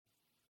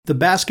The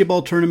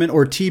basketball tournament,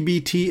 or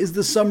TBT, is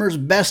the summer's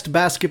best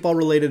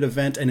basketball-related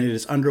event, and it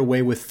is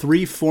underway with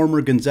 3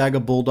 former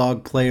Gonzaga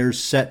Bulldog players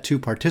set to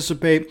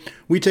participate.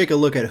 We take a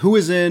look at who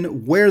is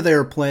in, where they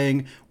are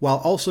playing, while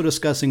also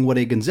discussing what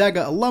a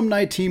Gonzaga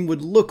alumni team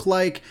would look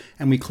like,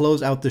 and we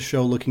close out the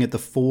show looking at the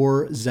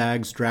 4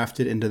 Zags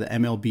drafted into the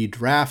MLB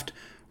draft,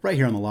 right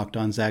here on the Locked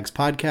On Zags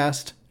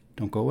podcast.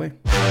 Don't go away.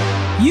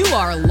 You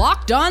are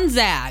Locked On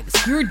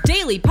Zags, your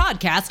daily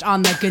podcast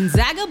on the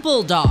Gonzaga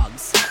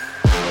Bulldogs.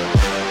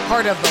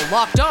 Part of the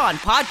Locked On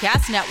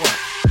Podcast Network.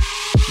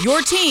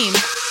 Your team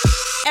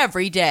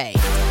every day.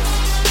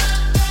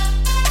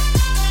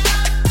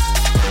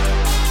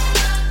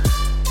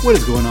 What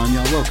is going on,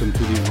 y'all? Welcome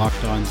to the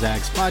Locked On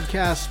Zags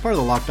podcast, part of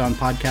the Locked On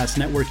Podcast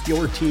Network,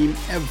 your team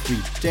every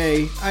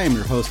day. I am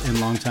your host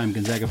and longtime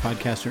Gonzaga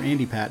podcaster,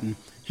 Andy Patton,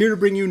 here to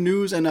bring you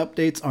news and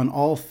updates on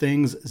all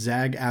things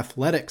Zag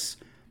athletics.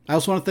 I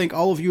also want to thank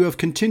all of you who have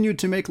continued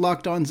to make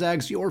Locked On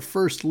Zags your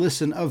first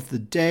listen of the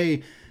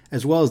day,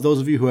 as well as those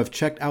of you who have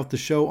checked out the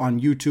show on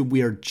YouTube.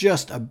 We are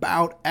just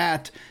about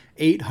at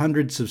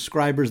 800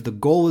 subscribers. The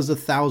goal is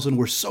 1,000.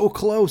 We're so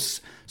close.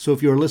 So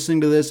if you're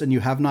listening to this and you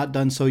have not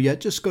done so yet,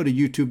 just go to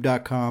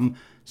youtube.com,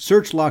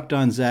 search Locked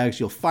On Zags.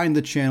 You'll find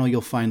the channel.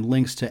 You'll find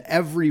links to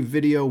every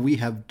video we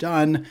have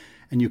done,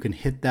 and you can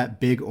hit that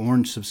big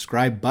orange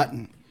subscribe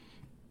button.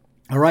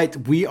 All right,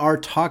 we are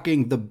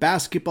talking the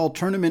basketball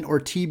tournament, or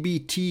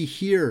TBT,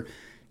 here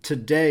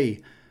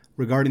today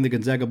regarding the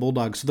Gonzaga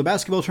Bulldogs. So the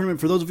basketball tournament,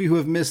 for those of you who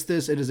have missed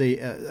this, it is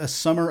a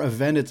summer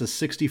event. It's a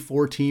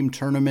 64-team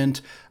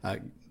tournament.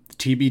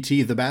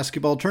 TBT, the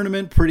basketball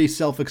tournament, pretty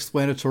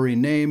self-explanatory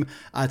name.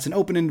 It's an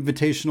open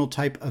invitational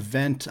type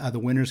event. The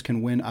winners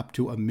can win up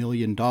to $1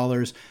 million.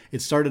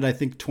 It started, I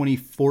think,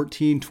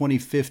 2014,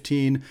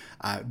 2015,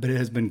 but it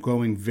has been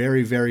growing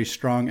very, very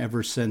strong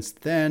ever since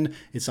then.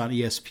 It's on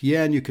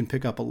ESPN. You can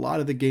pick up a lot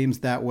of the games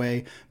that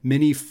way.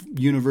 Many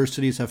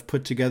universities have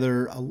put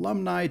together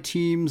alumni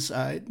teams,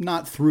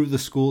 not through the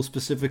school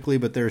specifically,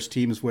 but there's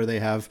teams where they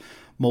have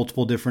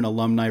multiple different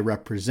alumni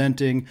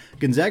representing.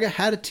 Gonzaga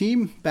had a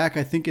team back,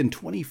 I think, in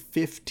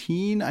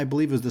 2015. I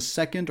believe it was the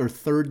second or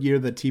third year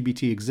that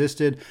TBT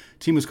existed. The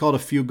team was called A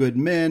Few Good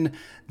Men.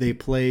 They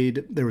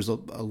played, there was a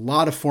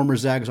lot of former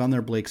Zags on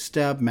there, Blake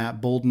Stepp,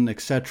 Matt Bolden,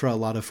 etc. A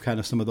lot of kind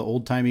of some of the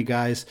old-timey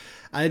guys.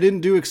 I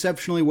didn't do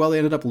exceptionally well. They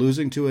ended up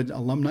losing to an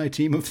alumni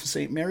team of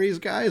St. Mary's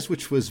guys,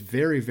 which was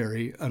very,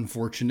 very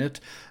unfortunate.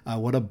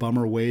 What a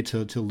bummer way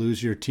to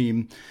lose your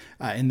team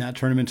in that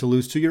tournament, to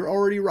lose to your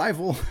already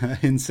rival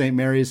in St.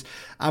 Mary's.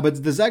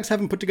 But the Zags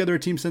haven't put together a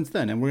team since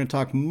then, and we're going to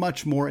talk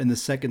much more in the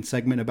second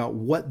segment about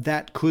what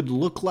that could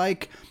look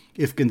like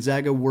if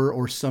Gonzaga were,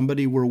 or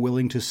somebody were,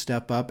 willing to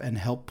step up and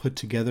help put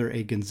together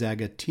a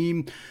Gonzaga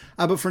team.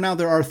 But for now,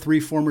 there are 3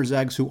 former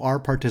Zags who are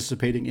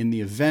participating in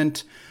the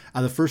event.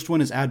 The first one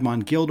is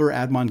Admon Gilder.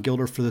 Admon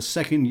Gilder, for the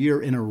second year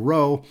in a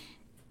row,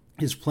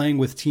 is playing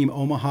with Team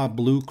Omaha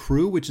Blue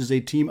Crew, which is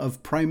a team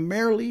of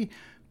primarily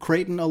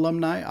Creighton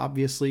alumni.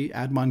 Obviously,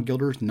 Admon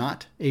Gilder is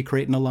not a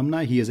Creighton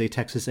alumni. He is a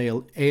Texas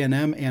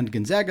A&M and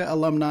Gonzaga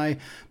alumni,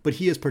 but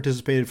he has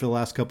participated for the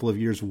last couple of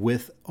years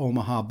with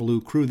Omaha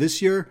Blue Crew.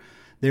 This year,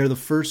 he's the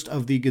first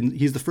of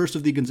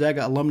the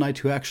Gonzaga alumni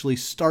to actually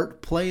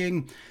start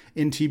playing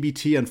in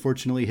TBT.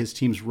 Unfortunately, his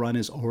team's run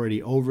is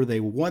already over. They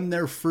won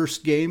their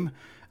first game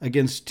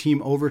against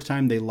Team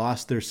Overtime. They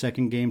lost their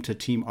second game to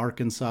Team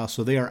Arkansas,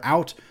 so they are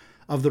out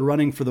of the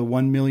running for the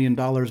 $1 million.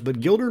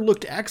 But Gilder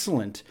looked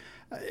excellent.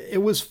 It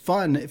was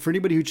fun for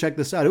anybody who checked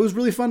this out. It was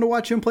really fun to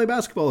watch him play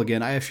basketball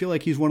again. I feel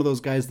like he's one of those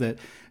guys that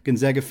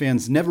Gonzaga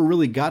fans never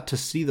really got to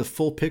see the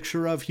full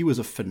picture of. He was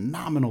a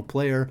phenomenal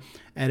player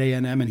at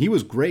A&M, and he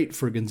was great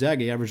for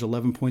Gonzaga. He averaged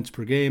 11 points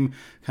per game,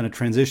 kind of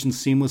transitioned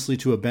seamlessly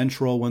to a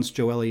bench role once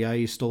Joel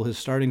Ayayi stole his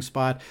starting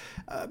spot.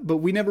 But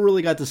we never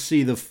really got to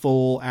see the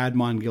full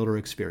Admon Gilder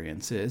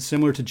experience. It's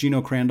similar to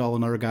Gino Crandall,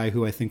 another guy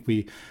who I think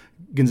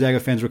Gonzaga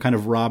fans were kind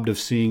of robbed of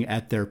seeing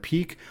at their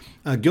peak.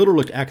 Gilder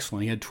looked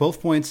excellent. He had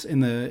 12 points in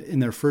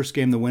their first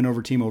game, the win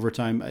over Team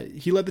Overtime.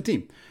 He led the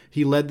team.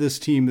 He led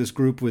this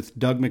group with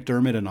Doug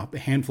McDermott and a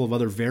handful of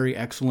other very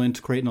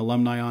excellent Creighton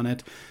alumni on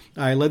it.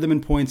 He led them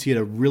in points. He had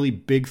a really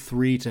big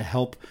 3 to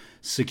help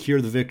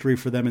secure the victory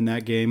for them in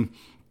that game.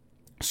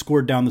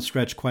 Scored down the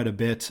stretch quite a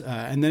bit.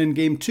 And then in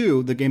game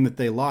 2, the game that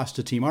they lost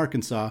to Team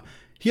Arkansas,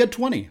 he had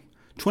 20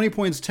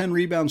 points, 10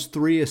 rebounds,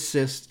 3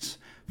 assists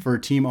for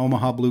Team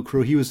Omaha Blue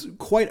Crew. He was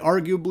quite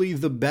arguably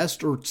the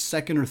best or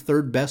second or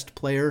third best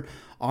player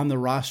on the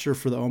roster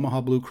for the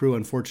Omaha Blue Crew.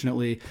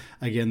 Unfortunately,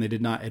 again, they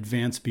did not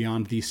advance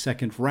beyond the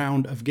second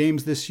round of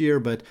games this year,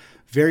 but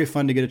very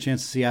fun to get a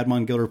chance to see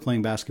Admon Gilder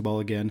playing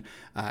basketball again.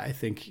 I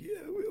think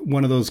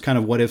one of those kind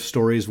of what-if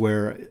stories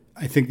where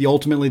I think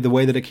ultimately the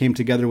way that it came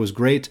together was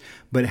great,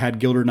 but had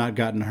Gilder not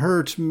gotten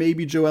hurt,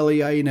 maybe Joel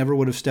Ayayi never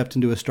would have stepped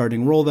into a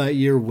starting role that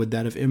year. Would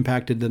that have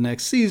impacted the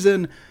next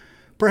season?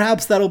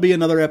 perhaps that'll be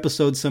another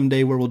episode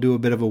someday where we'll do a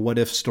bit of a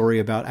what-if story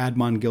about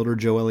Admon Gilder,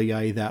 Joe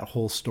Eliai, that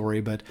whole story.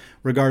 But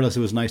regardless, it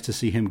was nice to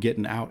see him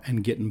getting out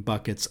and getting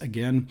buckets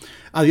again.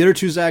 The other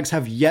two Zags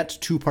have yet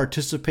to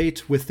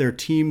participate with their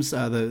teams.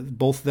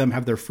 Both of them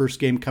have their first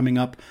game coming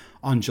up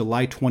on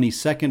July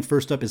 22nd.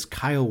 First up is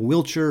Kyle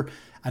Wilcher,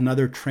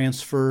 another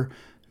transfer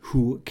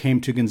who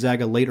came to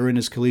Gonzaga later in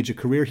his collegiate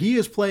career. He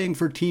is playing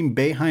for Team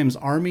Boeheim's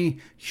Army.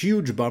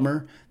 Huge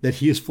bummer that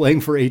he is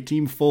playing for a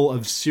team full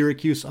of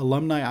Syracuse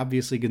alumni.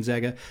 Obviously,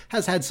 Gonzaga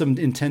has had some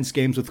intense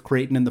games with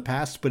Creighton in the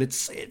past, but it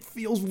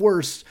feels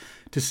worse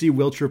to see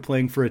Wilcher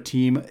playing for a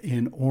team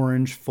in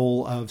orange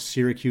full of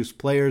Syracuse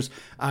players.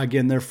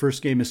 Again, their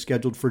first game is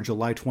scheduled for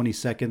July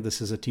 22nd. This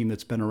is a team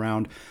that's been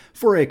around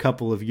for a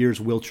couple of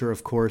years. Wilcher,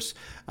 of course,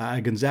 a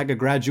Gonzaga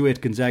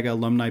graduate, Gonzaga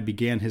alumni,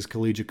 began his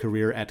collegiate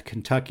career at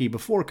Kentucky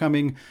before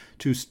coming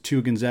to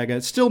Gonzaga.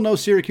 Still no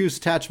Syracuse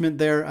attachment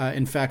there.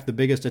 In fact, the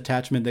biggest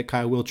attachment that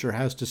Kyle Wilcher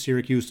has to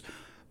Syracuse,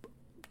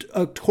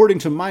 according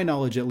to my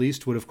knowledge at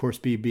least, would of course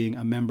be being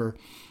a member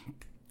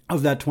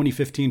of that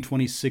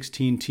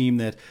 2015-2016 team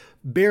that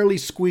barely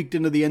squeaked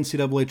into the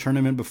NCAA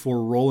tournament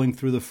before rolling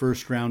through the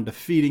first round,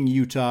 defeating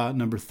Utah,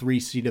 number 3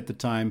 seed at the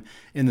time,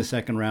 in the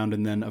second round,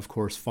 and then, of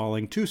course,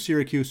 falling to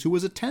Syracuse, who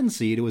was a 10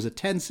 seed. It was a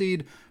 10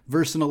 seed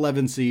versus an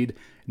 11 seed.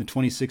 In the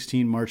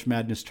 2016 March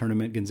Madness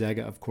tournament,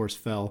 Gonzaga, of course,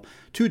 fell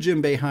to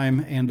Jim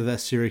Boeheim and the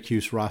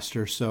Syracuse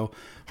roster. So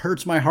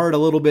hurts my heart a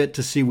little bit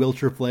to see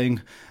Wilcher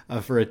playing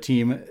for a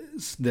team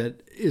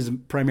that is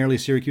primarily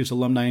Syracuse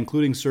alumni,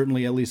 including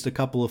certainly at least a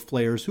couple of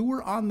players who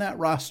were on that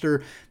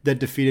roster that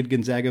defeated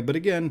Gonzaga. But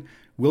again,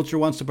 Wilcher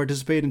wants to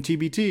participate in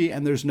TBT,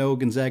 and there's no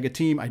Gonzaga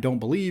team. I don't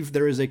believe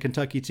there is a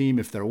Kentucky team.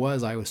 If there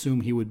was, I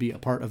assume he would be a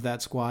part of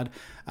that squad.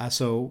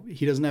 So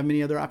he doesn't have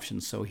many other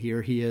options. So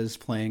here he is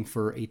playing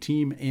for a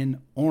team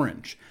in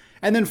orange.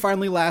 And then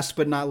finally, last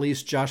but not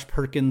least, Josh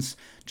Perkins.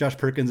 Josh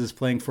Perkins is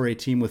playing for a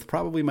team with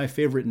probably my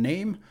favorite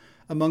name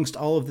amongst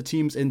all of the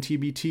teams in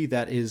TBT.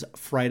 That is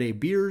Friday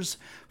Beers,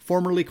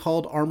 formerly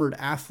called Armored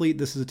Athlete.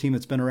 This is a team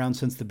that's been around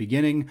since the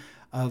beginning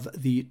of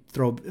the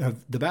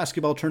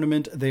basketball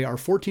tournament. They are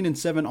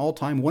 14-7 all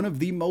time, one of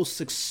the most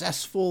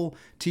successful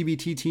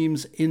TBT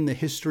teams in the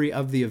history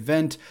of the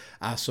event.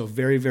 So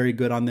very, very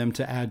good on them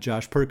to add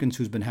Josh Perkins,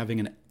 who's been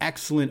having an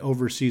excellent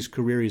overseas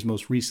career. He's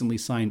most recently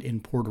signed in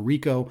Puerto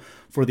Rico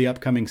for the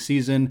upcoming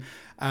season.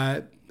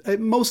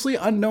 Mostly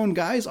unknown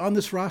guys on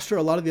this roster.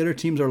 A lot of the other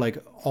teams are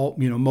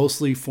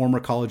mostly former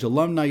college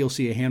alumni. You'll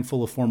see a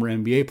handful of former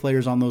NBA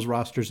players on those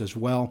rosters as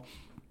well.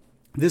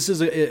 This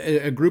is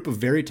a group of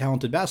very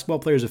talented basketball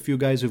players, a few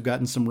guys who've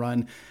gotten some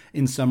run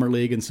in Summer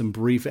League and some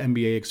brief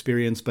NBA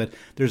experience, but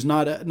there's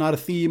not a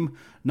theme,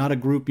 not a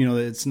group.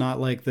 It's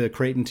not like the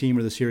Creighton team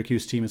or the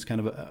Syracuse team. It's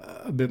kind of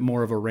a bit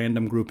more of a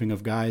random grouping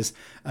of guys.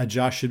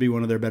 Josh should be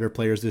one of their better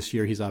players this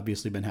year. He's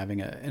obviously been having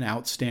an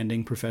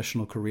outstanding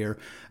professional career.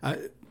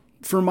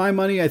 For my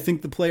money, I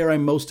think the player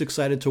I'm most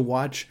excited to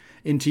watch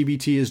in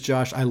TBT is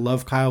Josh. I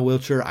love Kyle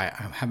Wilcher.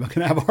 I'm going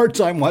to have a hard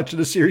time watching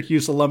the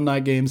Syracuse alumni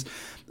games,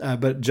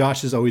 but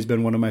Josh has always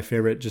been one of my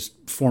favorite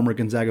just former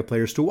Gonzaga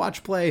players to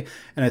watch play,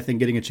 and I think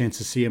getting a chance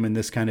to see him in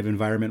this kind of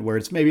environment where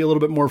it's maybe a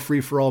little bit more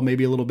free-for-all,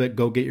 maybe a little bit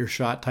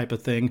go-get-your-shot type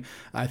of thing,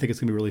 I think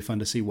it's going to be really fun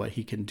to see what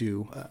he can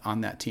do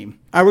on that team.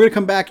 All right, we're going to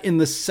come back in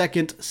the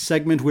second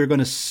segment. We're going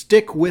to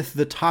stick with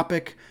the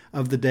topic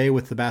of the day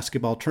with the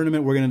basketball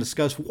tournament. We're going to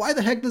discuss why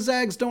the heck the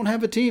Zags don't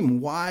have a team,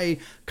 why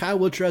Kyle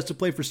Wilcher has to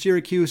play for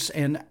Syracuse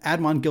and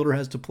Admon Gilder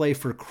has to play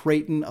for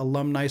Creighton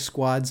alumni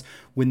squads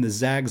when the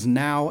Zags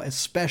now,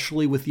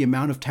 especially with the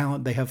amount of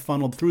talent they have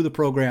funneled through the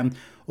program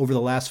over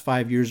the last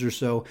 5 years or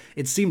so,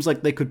 it seems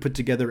like they could put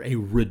together a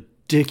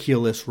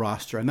ridiculous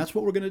roster. And that's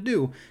what we're going to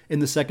do in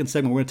the second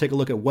segment. We're going to take a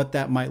look at what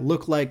that might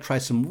look like, try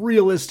some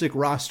realistic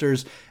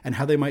rosters, and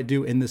how they might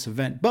do in this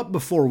event. But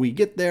before we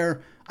get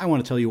there, I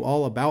want to tell you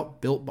all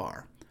about Built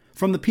Bar.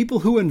 From the people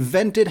who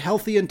invented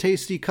healthy and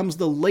tasty comes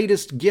the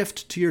latest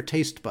gift to your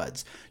taste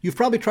buds. You've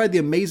probably tried the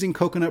amazing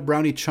Coconut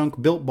Brownie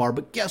Chunk Built Bar,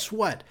 but guess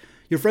what?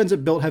 Your friends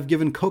at Built have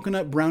given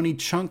Coconut Brownie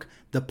Chunk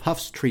the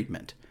Puffs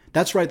treatment.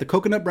 That's right, the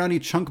Coconut Brownie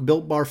Chunk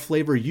Built Bar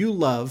flavor you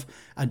love,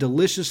 a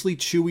deliciously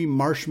chewy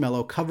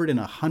marshmallow covered in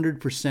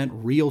 100%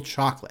 real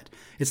chocolate.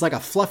 It's like a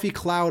fluffy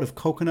cloud of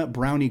coconut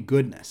brownie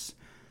goodness.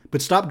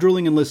 But stop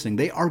drooling and listening.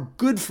 They are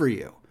good for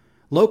you.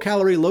 Low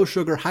calorie, low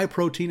sugar, high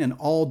protein, and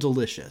all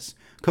delicious.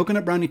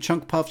 Coconut Brownie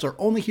Chunk Puffs are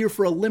only here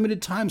for a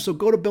limited time, so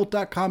go to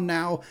Built.com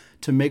now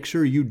to make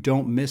sure you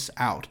don't miss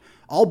out.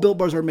 All Built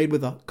Bars are made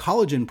with a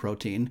collagen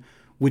protein,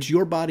 which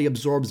your body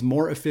absorbs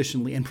more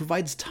efficiently and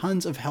provides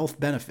tons of health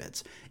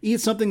benefits.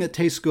 Eat something that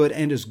tastes good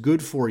and is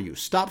good for you.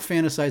 Stop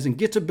fantasizing.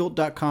 Get to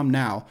Built.com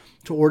now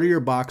to order your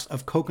box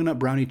of Coconut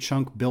Brownie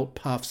Chunk Built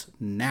Puffs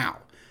now.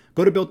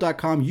 Go to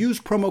Built.com,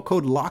 use promo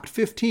code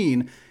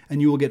LOCKED15,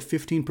 and you will get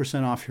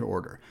 15% off your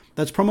order.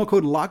 That's promo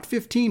code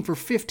LOCKED15 for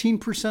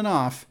 15%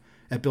 off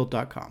at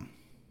Built.com.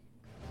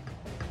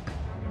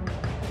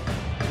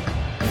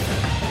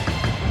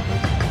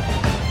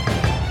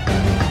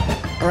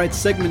 All right,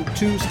 segment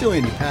 2, still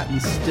Andy Patton,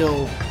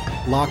 still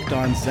Locked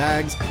On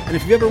Zags. And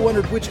if you've ever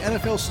wondered which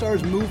NFL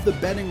stars move the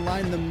betting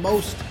line the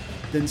most,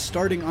 then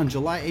starting on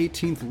July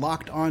 18th,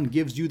 Locked On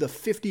gives you the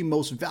 50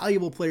 most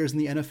valuable players in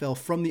the NFL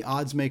from the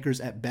odds makers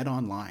at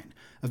BetOnline.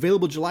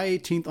 Available July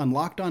 18th on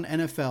Locked On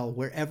NFL,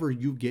 wherever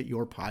you get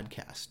your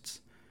podcasts.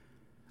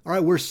 All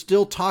right, we're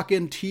still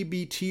talking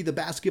TBT, the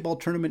basketball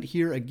tournament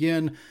here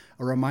again.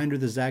 A reminder,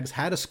 the Zags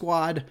had a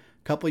squad a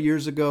couple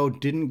years ago,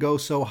 didn't go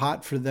so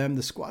hot for them.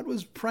 The squad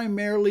was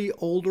primarily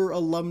older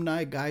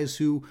alumni, guys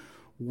who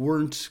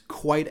weren't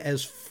quite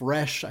as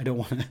fresh. I don't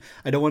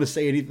want to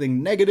say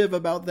anything negative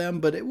about them,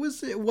 but it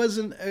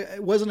wasn't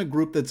a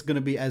group that's going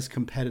to be as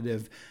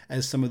competitive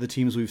as some of the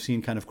teams we've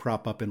seen kind of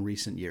crop up in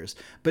recent years.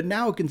 But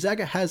now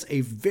Gonzaga has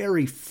a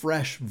very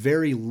fresh,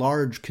 very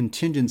large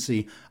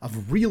contingency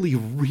of really,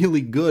 really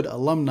good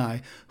alumni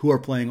who are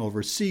playing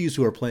overseas,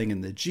 who are playing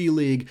in the G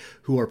League,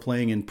 who are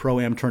playing in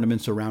Pro-Am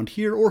tournaments around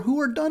here, or who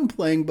are done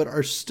playing but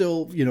are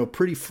still,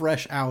 pretty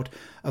fresh out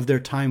of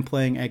their time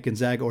playing at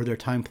Gonzaga or their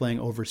time playing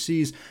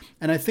overseas.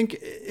 And I think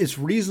it's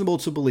reasonable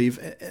to believe,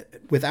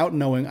 without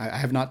knowing, I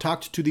have not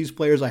talked to these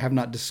players, I have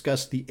not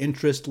discussed the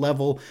interest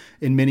level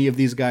in many of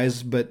these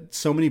guys, but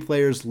so many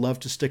players love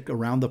to stick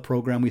around the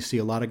program. We see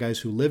a lot of guys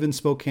who live in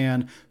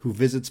Spokane, who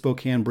visit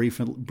Spokane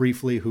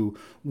briefly, who,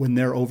 when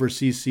their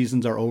overseas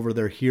seasons are over,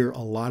 they're here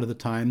a lot of the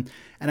time.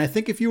 And I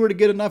think if you were to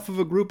get enough of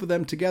a group of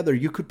them together,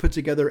 you could put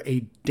together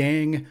a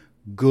dang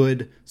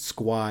good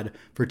squad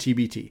for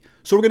TBT.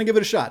 So we're going to give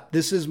it a shot.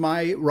 This is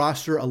my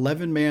roster,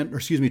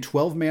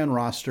 12-man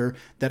roster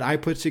that I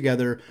put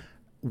together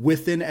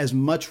within as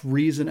much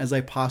reason as I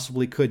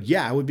possibly could.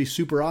 Yeah, it would be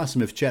super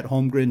awesome if Chet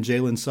Holmgren,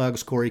 Jalen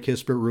Suggs, Corey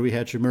Kispert, Rui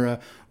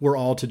Hachimura were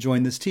all to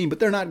join this team, but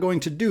they're not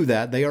going to do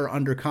that. They are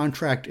under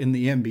contract in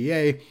the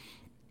NBA.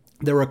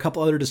 There were a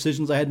couple other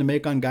decisions I had to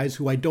make on guys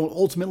who I don't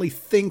ultimately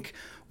think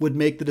would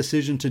make the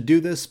decision to do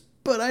this,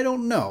 but I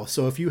don't know.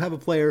 So if you have a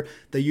player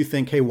that you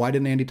think, hey, why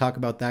didn't Andy talk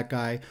about that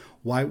guy?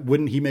 Why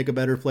wouldn't he make a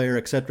better player,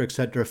 et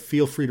cetera,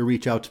 feel free to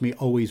reach out to me.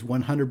 Always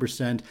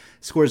 100%.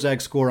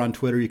 ScoreZagsScore on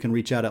Twitter. You can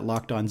reach out at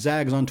Locked On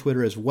Zags on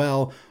Twitter as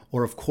well.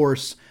 Or, of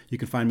course, you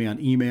can find me on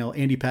email,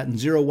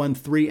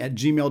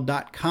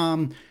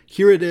 andypatton013@gmail.com.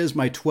 Here it is,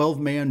 my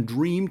 12-man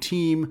dream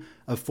team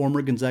of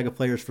former Gonzaga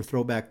players for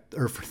Throwback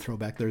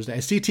Thursday. I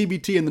see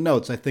TBT in the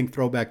notes. I think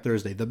Throwback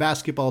Thursday. The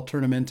basketball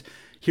tournament.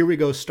 Here we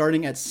go.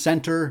 Starting at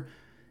center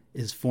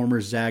is former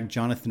Zag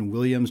Jonathan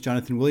Williams.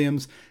 Jonathan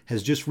Williams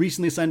has just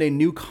recently signed a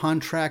new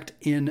contract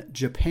in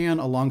Japan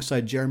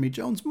alongside Jeremy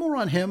Jones. More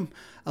on him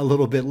a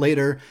little bit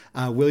later.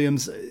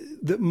 Williams,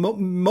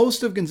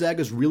 most of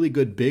Gonzaga's really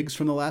good bigs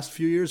from the last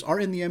few years are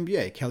in the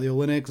NBA. Kelly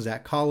Olynyk,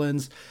 Zach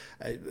Collins,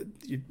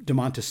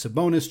 Domantas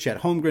Sabonis,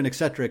 Chet Holmgren, et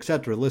cetera, et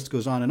cetera. The list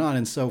goes on.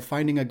 And so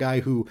finding a guy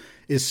who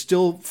is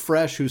still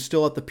fresh, who's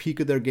still at the peak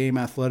of their game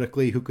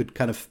athletically, who could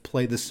kind of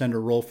play the center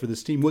role for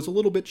this team was a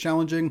little bit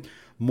challenging.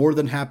 More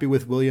than happy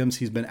with Williams.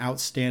 He's been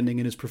outstanding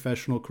in his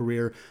professional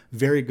career.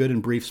 Very good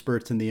in brief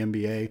spurts in the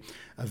NBA.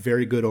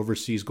 Very good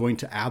overseas. Going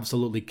to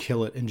absolutely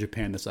kill it in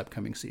Japan this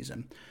upcoming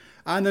season.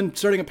 And then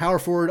starting at power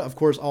forward, of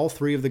course, all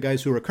three of the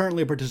guys who are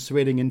currently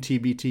participating in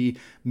TBT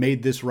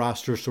made this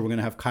roster. So we're going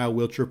to have Kyle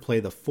Wiltshire play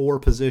the 4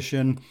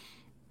 position.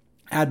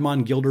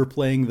 Admon Gilder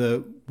playing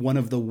one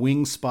of the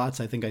wing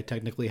spots. I think I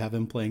technically have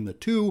him playing the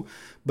 2,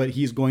 but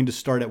he's going to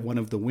start at one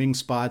of the wing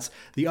spots.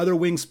 The other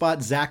wing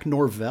spot, Zach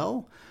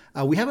Norvell.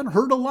 We haven't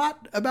heard a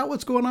lot about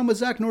what's going on with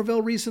Zach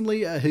Norvell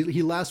recently.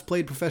 He last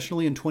played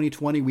professionally in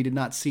 2020. We did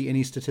not see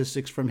any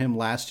statistics from him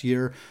last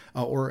year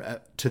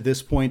or to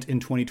this point in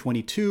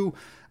 2022.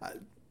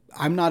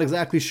 I'm not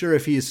exactly sure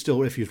if he's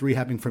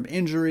rehabbing from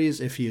injuries,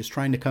 if he is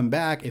trying to come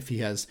back, if he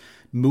has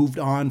moved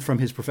on from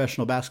his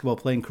professional basketball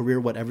playing career,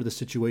 whatever the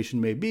situation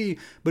may be.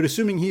 But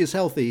assuming he is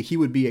healthy, he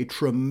would be a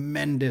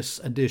tremendous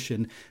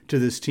addition to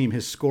this team.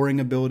 His scoring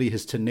ability,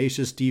 his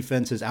tenacious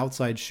defense, his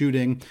outside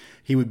shooting,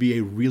 he would be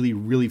a really,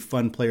 really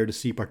fun player to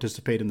see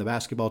participate in the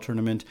basketball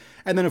tournament.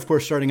 And then, of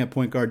course, starting at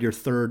point guard, your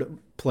third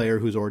player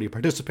who's already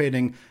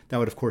participating, that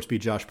would, of course, be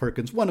Josh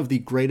Perkins, one of the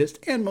greatest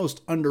and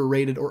most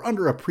underrated or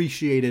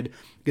underappreciated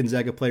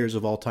Gonzaga players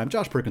of all time.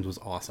 Josh Perkins was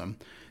awesome.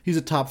 He's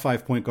a top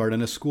 5 point guard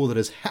in a school that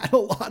has had a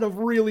lot of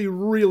really,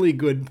 really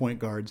good point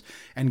guards,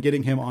 and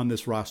getting him on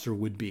this roster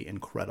would be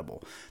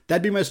incredible.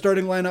 That'd be my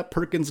starting lineup: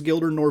 Perkins,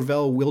 Gilder,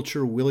 Norvell,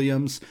 Wiltshire,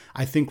 Williams.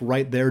 I think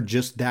right there,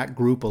 just that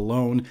group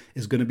alone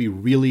is going to be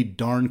really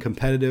darn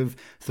competitive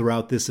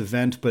throughout this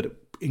event, but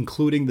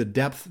including the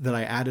depth that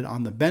I added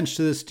on the bench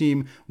to this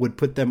team would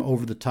put them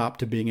over the top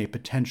to being a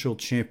potential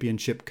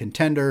championship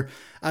contender.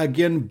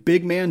 Again,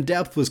 big man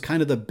depth was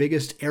kind of the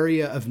biggest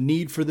area of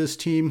need for this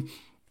team.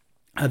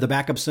 The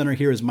backup center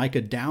here is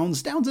Micah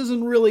Downs. Downs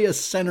isn't really a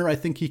center. I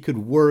think he could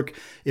work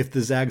if the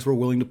Zags were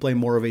willing to play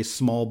more of a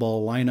small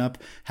ball lineup,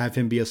 have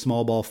him be a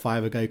small ball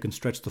 5, a guy who can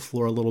stretch the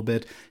floor a little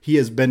bit. He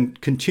has been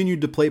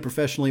continued to play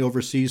professionally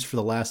overseas for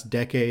the last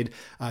decade.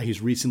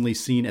 He's recently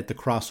seen at the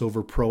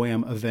Crossover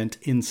Pro-Am event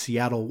in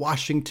Seattle,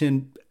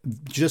 Washington,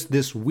 just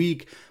this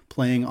week,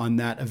 playing on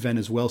that event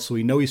as well. So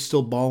we know he's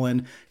still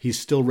balling. He's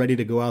still ready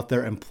to go out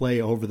there and play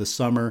over the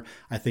summer.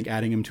 I think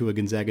adding him to a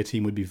Gonzaga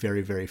team would be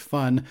very, very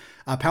fun.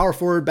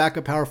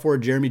 Backup power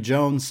forward, Jeremy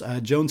Jones.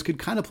 Jones could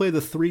kind of play the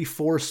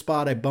 3-4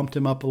 spot. I bumped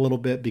him up a little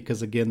bit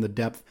because, again, the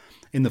depth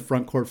in the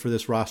front court for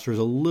this roster is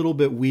a little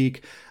bit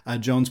weak.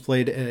 Jones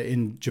played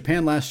in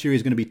Japan last year.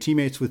 He's going to be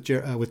teammates with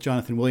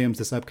Jonathan Williams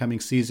this upcoming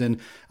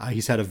season.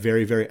 He's had a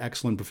very, very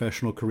excellent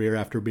professional career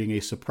after being a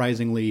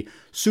surprisingly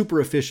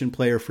super efficient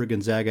player for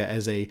Gonzaga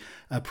as a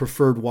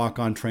preferred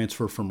walk-on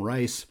transfer from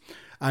Rice.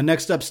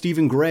 Next up,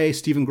 Stephen Gray.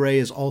 Stephen Gray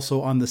is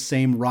also on the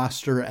same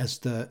roster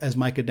as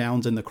Micah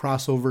Downs in the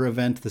crossover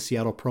event, the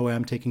Seattle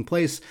Pro-Am taking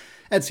place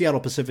at Seattle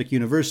Pacific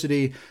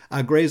University.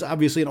 Gray's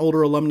obviously an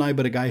older alumni,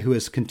 but a guy who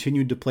has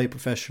continued to play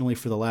professionally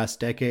for the last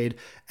decade.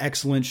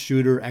 Excellent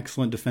shooter,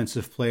 excellent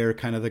defensive player,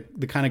 kind of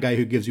the kind of guy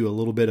who gives you a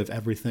little bit of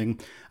everything.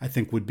 I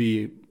think would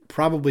be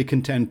probably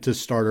content to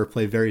start or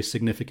play very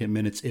significant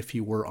minutes if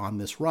he were on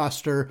this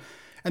roster.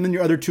 And then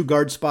your other two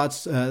guard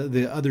spots,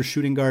 the other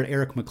shooting guard,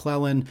 Eric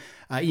McClellan.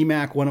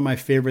 Emac, one of my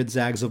favorite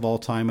Zags of all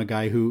time, a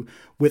guy who,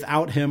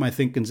 without him, I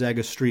think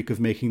Gonzaga's streak of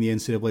making the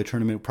NCAA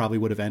tournament probably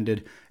would have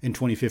ended in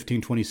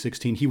 2015,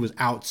 2016. He was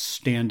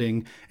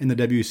outstanding in the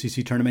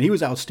WCC tournament. He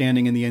was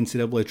outstanding in the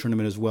NCAA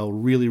tournament as well.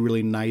 Really,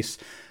 really nice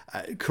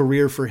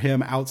career for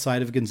him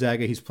outside of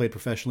Gonzaga. He's played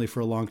professionally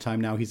for a long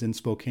time now. He's in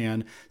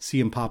Spokane.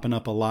 See him popping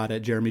up a lot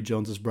at Jeremy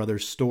Jones's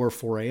brother's store,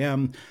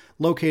 4am,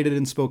 located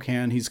in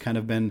Spokane. He's kind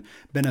of been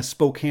a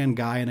Spokane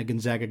guy and a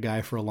Gonzaga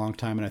guy for a long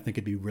time, and I think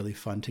it'd be really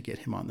fun to get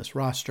him on this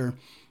roster.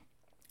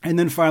 And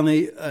then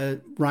finally,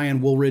 Ryan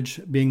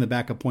Woolridge being the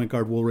backup point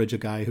guard. Woolridge, a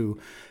guy who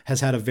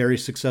has had a very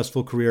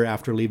successful career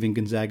after leaving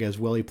Gonzaga as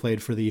well. He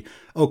played for the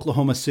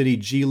Oklahoma City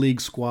G League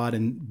squad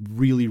and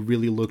really,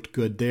 really looked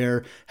good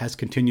there. Has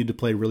continued to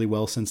play really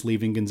well since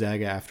leaving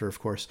Gonzaga after, of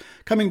course,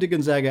 coming to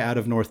Gonzaga out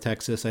of North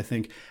Texas. I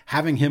think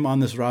having him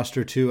on this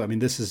roster too, I mean,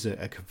 this is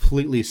a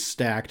completely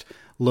stacked,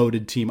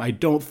 loaded team. I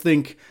don't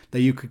think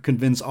that you could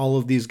convince all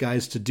of these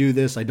guys to do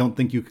this. I don't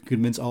think you could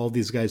convince all of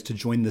these guys to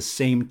join the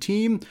same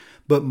team,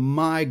 but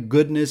my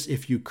goodness,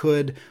 if you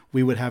could,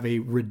 we would have a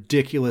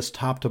ridiculous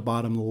top to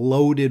bottom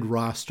loaded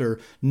roster,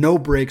 no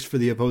breaks for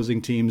the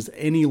opposing teams.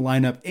 Any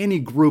lineup, any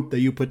group that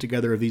you put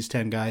together of these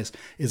 10 guys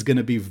is going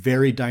to be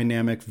very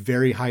dynamic,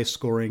 very high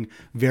scoring,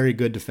 very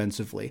good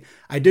defensively.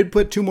 I did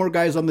put two more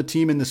guys on the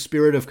team in the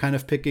spirit of kind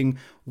of picking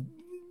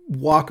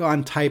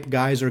walk-on type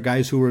guys or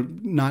guys who were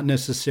not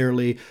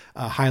necessarily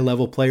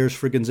high-level players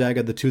for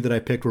Gonzaga. The two that I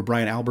picked were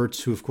Brian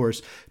Alberts, who, of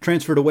course,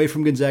 transferred away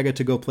from Gonzaga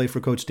to go play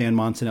for Coach Dan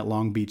Monson at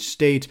Long Beach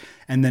State,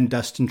 and then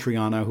Dustin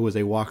Triana, who was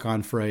a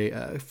walk-on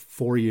for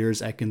 4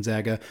 years at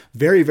Gonzaga.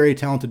 Very, very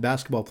talented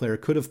basketball player.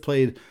 Could have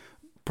played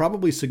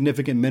probably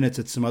significant minutes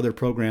at some other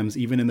programs,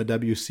 even in the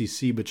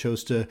WCC, but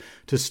chose to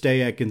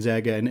stay at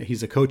Gonzaga, and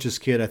he's a coach's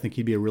kid. I think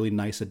he'd be a really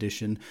nice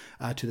addition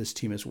to this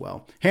team as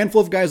well. Handful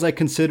of guys I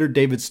considered: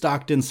 David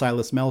Stockton,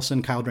 Silas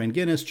Melson, Kyle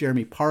Dranginis,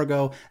 Jeremy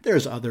Pargo.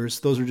 There's others.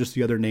 Those are just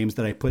the other names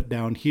that I put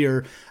down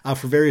here.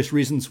 For various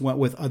reasons, went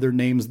with other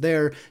names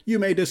there. You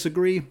may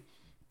disagree.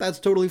 That's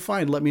totally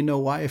fine. Let me know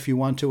why if you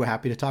want to. We're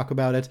happy to talk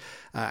about it.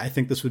 I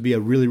think this would be a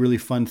really, really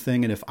fun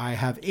thing. And if I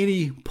have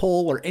any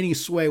pull or any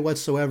sway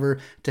whatsoever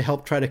to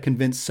help try to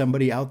convince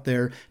somebody out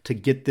there to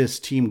get this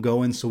team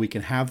going so we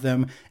can have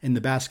them in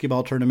the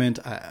basketball tournament,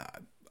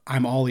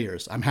 I'm all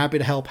ears. I'm happy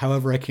to help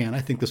however I can.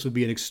 I think this would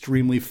be an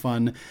extremely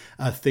fun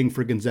thing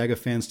for Gonzaga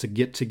fans to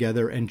get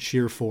together and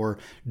cheer for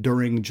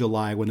during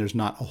July when there's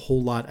not a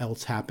whole lot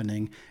else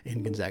happening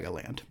in Gonzaga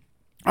land.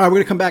 All right, we're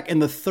going to come back in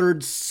the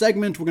third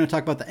segment. We're going to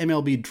talk about the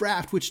MLB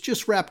draft, which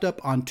just wrapped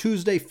up on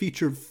Tuesday,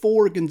 featured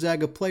 4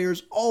 Gonzaga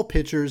players, all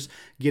pitchers,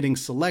 getting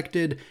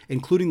selected,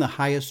 including the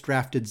highest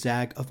drafted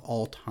Zag of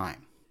all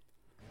time.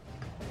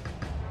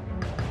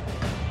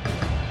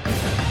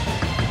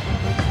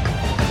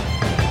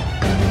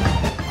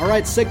 All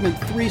right, segment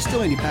 3,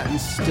 still Andy Patton,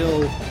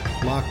 still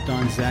Locked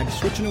On Zags.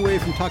 Switching away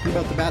from talking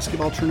about the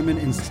basketball tournament,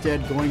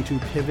 instead going to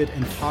pivot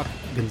and talk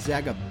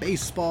Gonzaga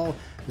baseball.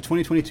 The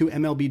 2022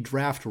 MLB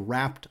draft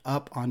wrapped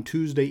up on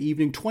Tuesday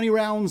evening. 20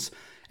 rounds.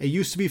 It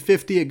used to be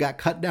 50. It got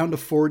cut down to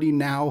 40.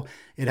 Now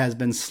it has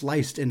been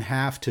sliced in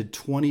half to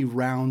 20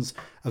 rounds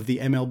of the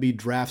MLB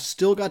draft.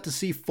 Still got to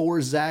see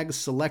 4 Zags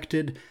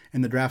selected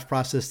in the draft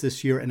process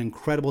this year. An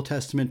incredible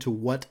testament to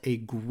what a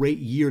great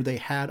year they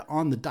had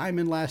on the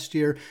diamond last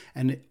year.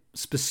 And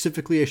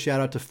specifically a shout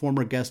out to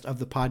former guest of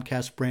the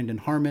podcast, Brandon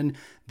Harmon,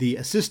 the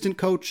assistant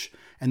coach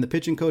and the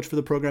pitching coach for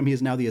the program. He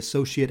is now the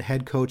associate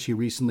head coach. He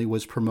recently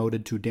was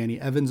promoted to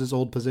Danny Evans'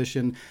 old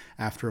position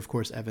after, of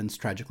course, Evans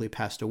tragically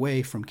passed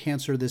away from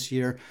cancer this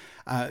year.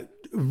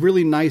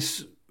 Really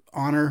nice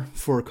honor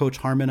for Coach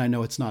Harmon. I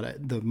know it's not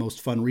the most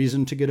fun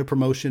reason to get a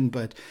promotion,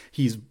 but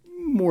he's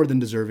more than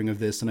deserving of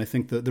this. And I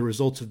think the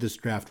results of this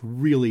draft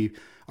really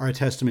are a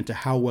testament to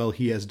how well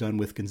he has done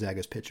with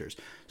Gonzaga's pitchers.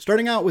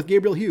 Starting out with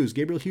Gabriel Hughes.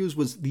 Gabriel Hughes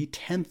was the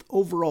 10th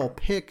overall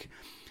pick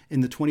in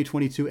the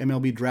 2022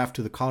 MLB draft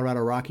to the Colorado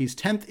Rockies.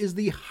 10th is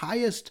the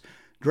highest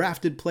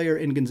drafted player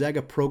in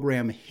Gonzaga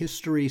program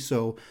history.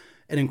 So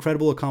An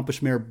incredible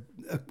accomplishment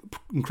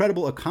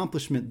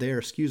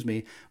there,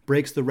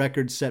 breaks the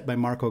record set by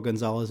Marco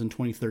Gonzalez in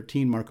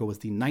 2013. Marco was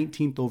the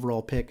 19th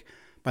overall pick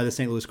by the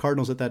St. Louis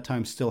Cardinals at that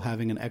time, still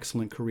having an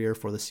excellent career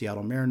for the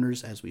Seattle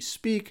Mariners as we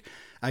speak.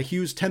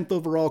 Hughes, 10th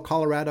overall,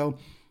 Colorado.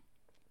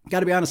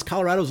 Got to be honest,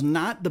 Colorado's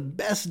not the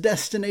best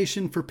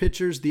destination for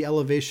pitchers. The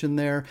elevation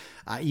there,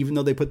 even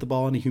though they put the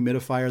ball in a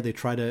humidifier, they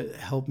try to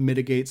help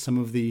mitigate some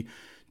of the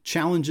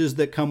challenges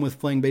that come with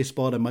playing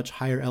baseball at a much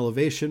higher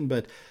elevation.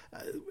 But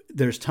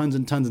there's tons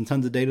and tons and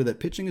tons of data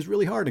that pitching is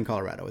really hard in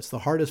Colorado. It's the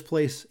hardest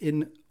place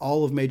in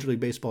all of Major League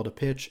Baseball to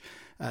pitch.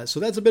 So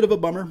that's a bit of a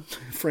bummer.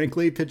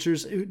 Frankly,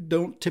 pitchers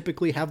don't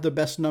typically have the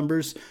best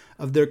numbers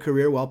of their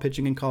career while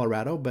pitching in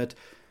Colorado, but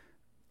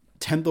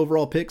 10th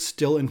overall pick,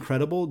 still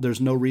incredible.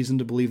 There's no reason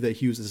to believe that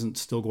Hughes isn't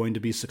still going to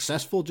be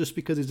successful just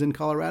because he's in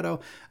Colorado.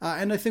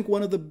 And I think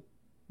one of the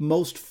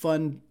most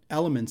fun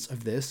elements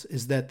of this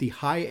is that the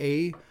high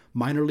A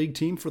minor league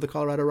team for the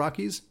Colorado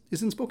Rockies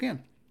is in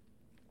Spokane.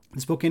 The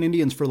Spokane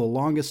Indians for the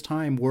longest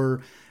time were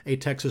a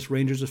Texas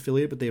Rangers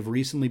affiliate, but they've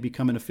recently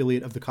become an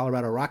affiliate of the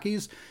Colorado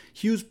Rockies.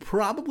 Hughes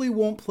probably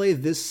won't play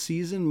this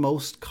season.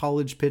 Most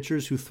college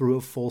pitchers who threw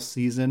a full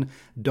season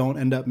don't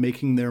end up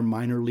making their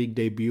minor league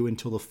debut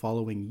until the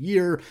following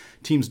year.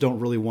 Teams don't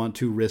really want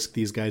to risk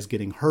these guys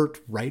getting hurt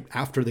right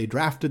after they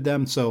drafted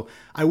them. So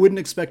I wouldn't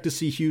expect to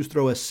see Hughes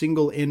throw a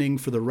single inning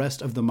for the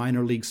rest of the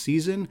minor league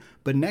season.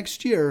 But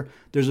next year,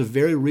 there's a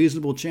very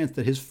reasonable chance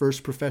that his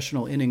first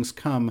professional innings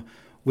come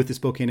with the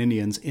Spokane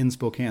Indians in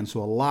Spokane. So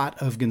a lot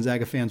of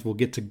Gonzaga fans will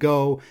get to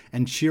go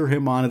and cheer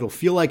him on. It'll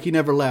feel like he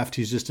never left.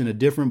 He's just in a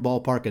different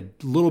ballpark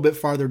a little bit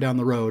farther down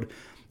the road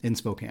in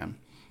Spokane.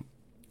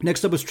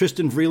 Next up was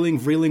Tristan Vreeling.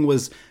 Vreeling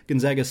was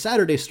Gonzaga's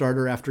Saturday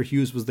starter after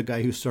Hughes was the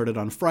guy who started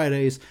on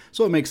Fridays,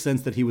 so it makes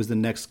sense that he was the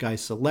next guy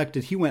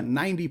selected. He went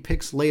 90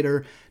 picks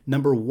later,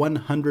 number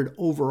 100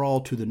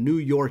 overall to the New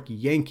York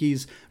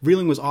Yankees.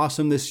 Vreeling was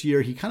awesome this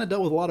year. He kind of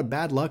dealt with a lot of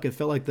bad luck. It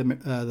felt like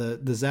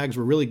the Zags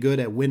were really good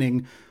at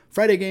winning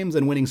Friday games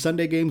and winning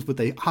Sunday games, but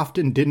they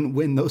often didn't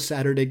win those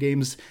Saturday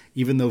games,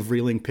 even though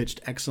Vreeling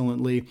pitched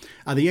excellently.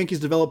 The Yankees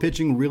developed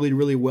pitching really,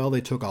 really well. They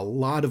took a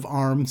lot of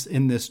arms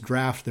in this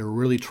draft. They're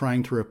really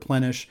trying to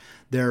replenish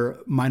their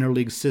minor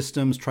league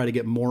systems, try to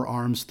get more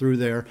arms through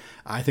there.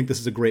 I think this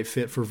is a great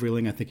fit for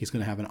Vreeling. I think he's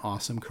going to have an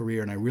awesome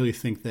career, and I really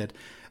think that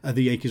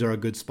the Yankees are a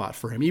good spot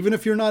for him. Even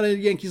if you're not a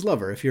Yankees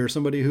lover, if you're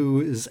somebody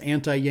who is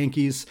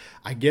anti-Yankees,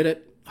 I get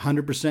it.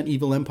 100%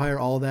 evil empire,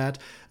 all that.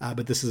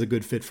 But this is a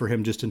good fit for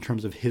him just in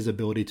terms of his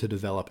ability to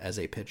develop as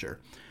a pitcher.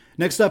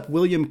 Next up,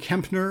 William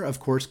Kempner, of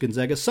course,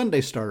 Gonzaga's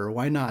Sunday starter.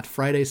 Why not?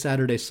 Friday,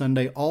 Saturday,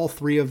 Sunday, all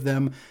three of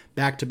them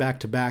back to back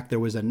to back. There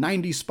was a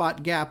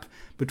 90-spot gap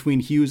between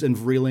Hughes and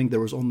Vreeling. There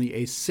was only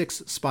a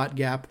 6-spot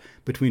gap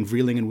between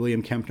Vreeling and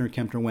William Kempner.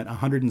 Kempner went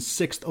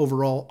 106th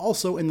overall,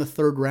 also in the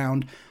third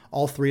round.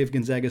 All three of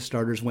Gonzaga's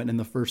starters went in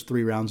the first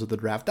 3 rounds of the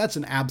draft. That's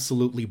an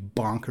absolutely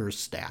bonkers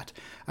stat.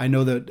 I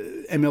know that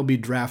MLB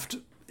draft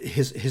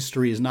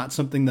history is not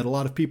something that a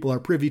lot of people are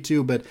privy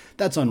to, but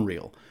that's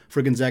unreal.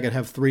 For Gonzaga to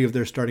have 3 of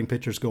their starting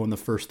pitchers go in the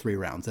first 3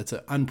 rounds. That's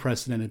an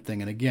unprecedented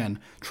thing. And again,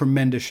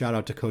 tremendous shout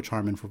out to Coach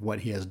Harmon for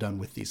what he has done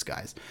with these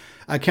guys.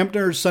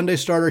 Kempner, Sunday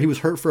starter, he was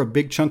hurt for a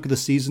big chunk of the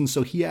season,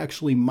 so he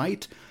actually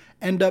might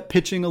end up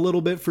pitching a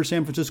little bit for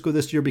San Francisco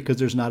this year because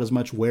there's not as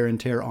much wear and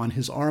tear on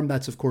his arm.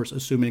 That's, of course,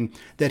 assuming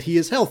that he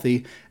is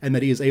healthy and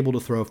that he is able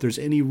to throw. If there's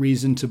any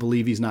reason to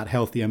believe he's not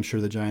healthy, I'm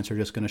sure the Giants are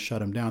just going to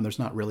shut him down. There's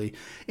not really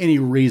any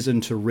reason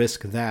to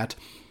risk that.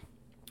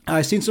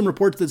 I've seen some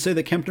reports that say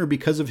that Kempner,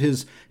 because of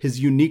his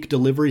unique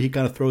delivery, he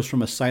kind of throws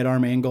from a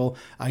sidearm angle.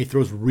 He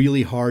throws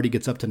really hard. He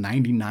gets up to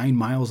 99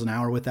 miles an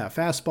hour with that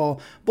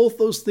fastball. Both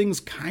those things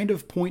kind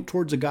of point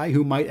towards a guy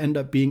who might end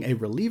up being a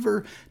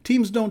reliever.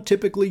 Teams don't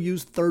typically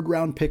use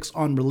third-round picks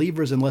on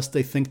relievers unless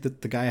they think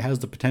that the guy has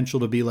the potential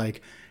to be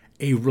like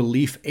a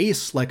relief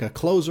ace, like a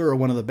closer or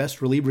one of the best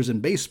relievers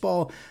in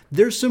baseball.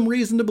 There's some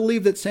reason to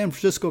believe that San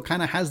Francisco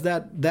kind of has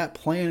that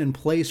plan in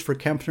place for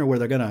Kempner where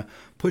they're going to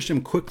push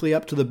him quickly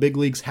up to the big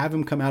leagues, have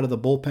him come out of the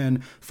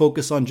bullpen,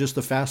 focus on just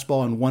the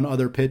fastball and one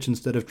other pitch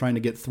instead of trying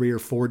to get 3 or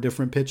 4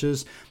 different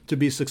pitches to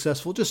be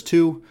successful. Just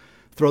 2.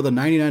 Throw the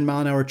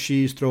 99-mile-an-hour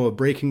cheese, throw a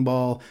breaking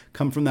ball,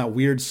 come from that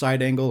weird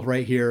side angle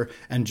right here,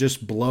 and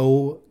just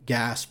blow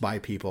gas by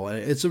people. And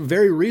it's a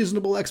very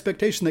reasonable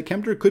expectation that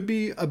Kempner could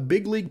be a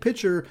big league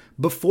pitcher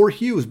before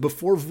Hughes,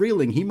 before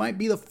Vreeling. He might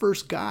be the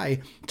first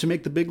guy to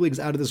make the big leagues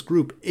out of this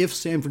group if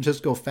San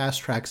Francisco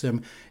fast-tracks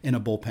him in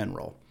a bullpen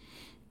role.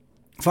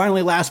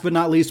 Finally, last but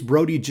not least,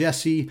 Brody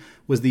Jesse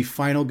was the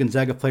final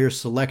Gonzaga player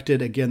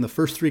selected. Again, the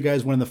first 3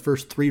 guys went in the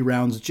first 3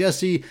 rounds.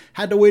 Jesse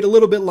had to wait a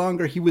little bit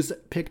longer. He was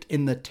picked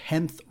in the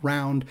 10th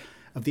round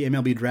of the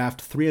MLB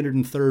draft,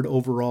 303rd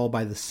overall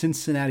by the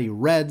Cincinnati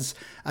Reds.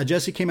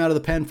 Jesse came out of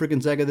the pen for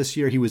Gonzaga this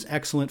year. He was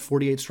excellent,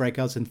 48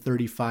 strikeouts in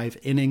 35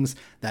 innings.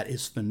 That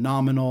is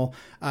phenomenal.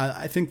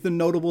 I think the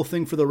notable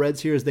thing for the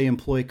Reds here is they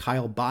employ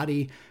Kyle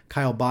Boddy.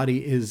 Kyle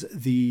Boddy is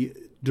the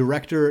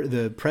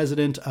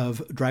president of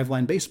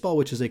Driveline Baseball,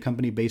 which is a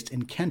company based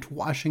in Kent,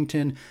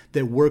 Washington,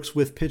 that works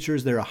with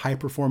pitchers. They're a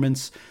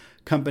high-performance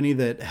company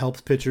that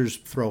helps pitchers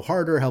throw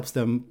harder, helps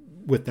them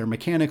with their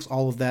mechanics,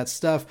 all of that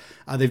stuff.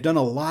 They've done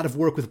a lot of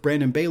work with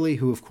Brandon Bailey,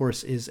 who of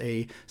course is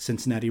a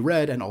Cincinnati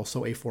Red and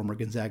also a former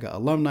Gonzaga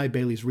alumni.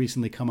 Bailey's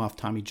recently come off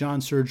Tommy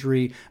John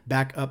surgery,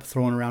 back up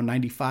throwing around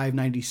 95,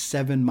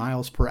 97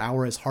 miles per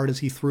hour, as hard as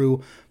he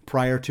threw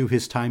prior to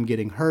his time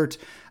getting hurt.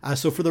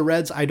 So for the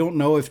Reds, I don't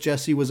know if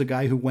Jesse was a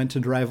guy who went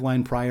to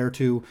Driveline prior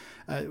to,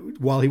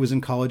 while he was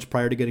in college,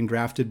 prior to getting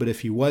drafted. But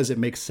if he was, it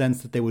makes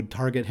sense that they would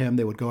target him.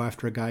 They would go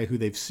after a guy who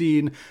they've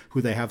seen,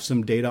 who they have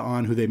some data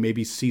on, who they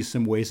maybe see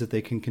some ways that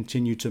they can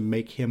continue to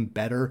make him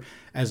better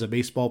as a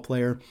baseball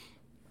player.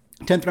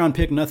 10th round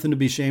pick, nothing to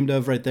be ashamed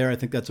of right there. I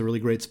think that's a really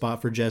great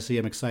spot for Jesse.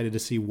 I'm excited to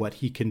see what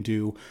he can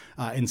do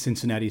in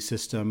Cincinnati's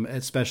system,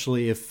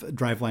 especially if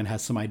Driveline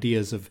has some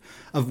ideas of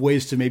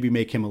ways to maybe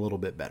make him a little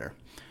bit better.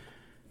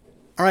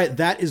 All right,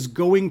 that is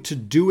going to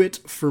do it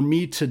for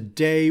me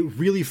today.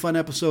 Really fun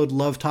episode.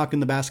 Love talking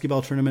the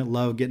basketball tournament.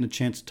 Love getting a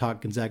chance to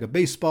talk Gonzaga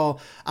baseball.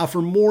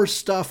 For more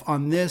stuff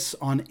on this,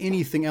 on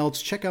anything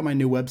else, check out my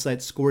new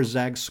website,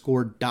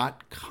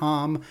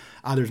 scorezagscore.com.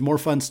 There's more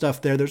fun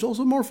stuff there. There's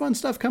also more fun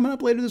stuff coming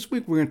up later this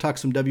week. We're going to talk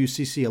some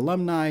WCC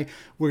alumni.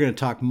 We're going to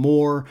talk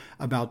more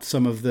about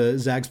some of the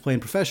Zags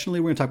playing professionally.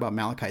 We're going to talk about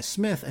Malachi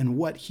Smith and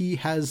what he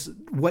is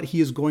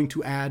going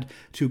to add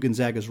to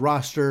Gonzaga's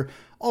roster.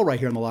 All right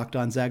here on the Locked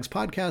On Zags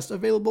podcast,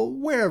 available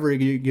wherever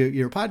you get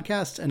your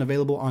podcasts and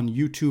available on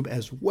YouTube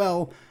as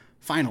well.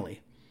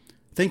 Finally,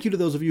 thank you to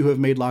those of you who have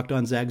made Locked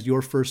On Zags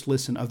your first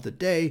listen of the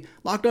day.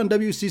 Locked On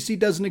WCC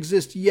doesn't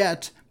exist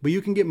yet, but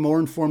you can get more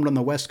informed on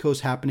the West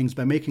Coast happenings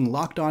by making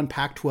Locked On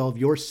Pac-12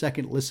 your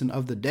second listen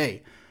of the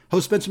day.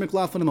 Host Spencer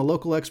McLaughlin and the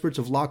local experts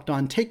of Locked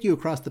On take you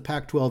across the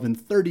Pac-12 in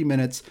 30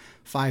 minutes,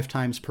 5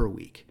 times per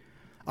week.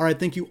 All right,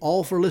 thank you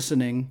all for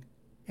listening,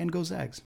 and go Zags.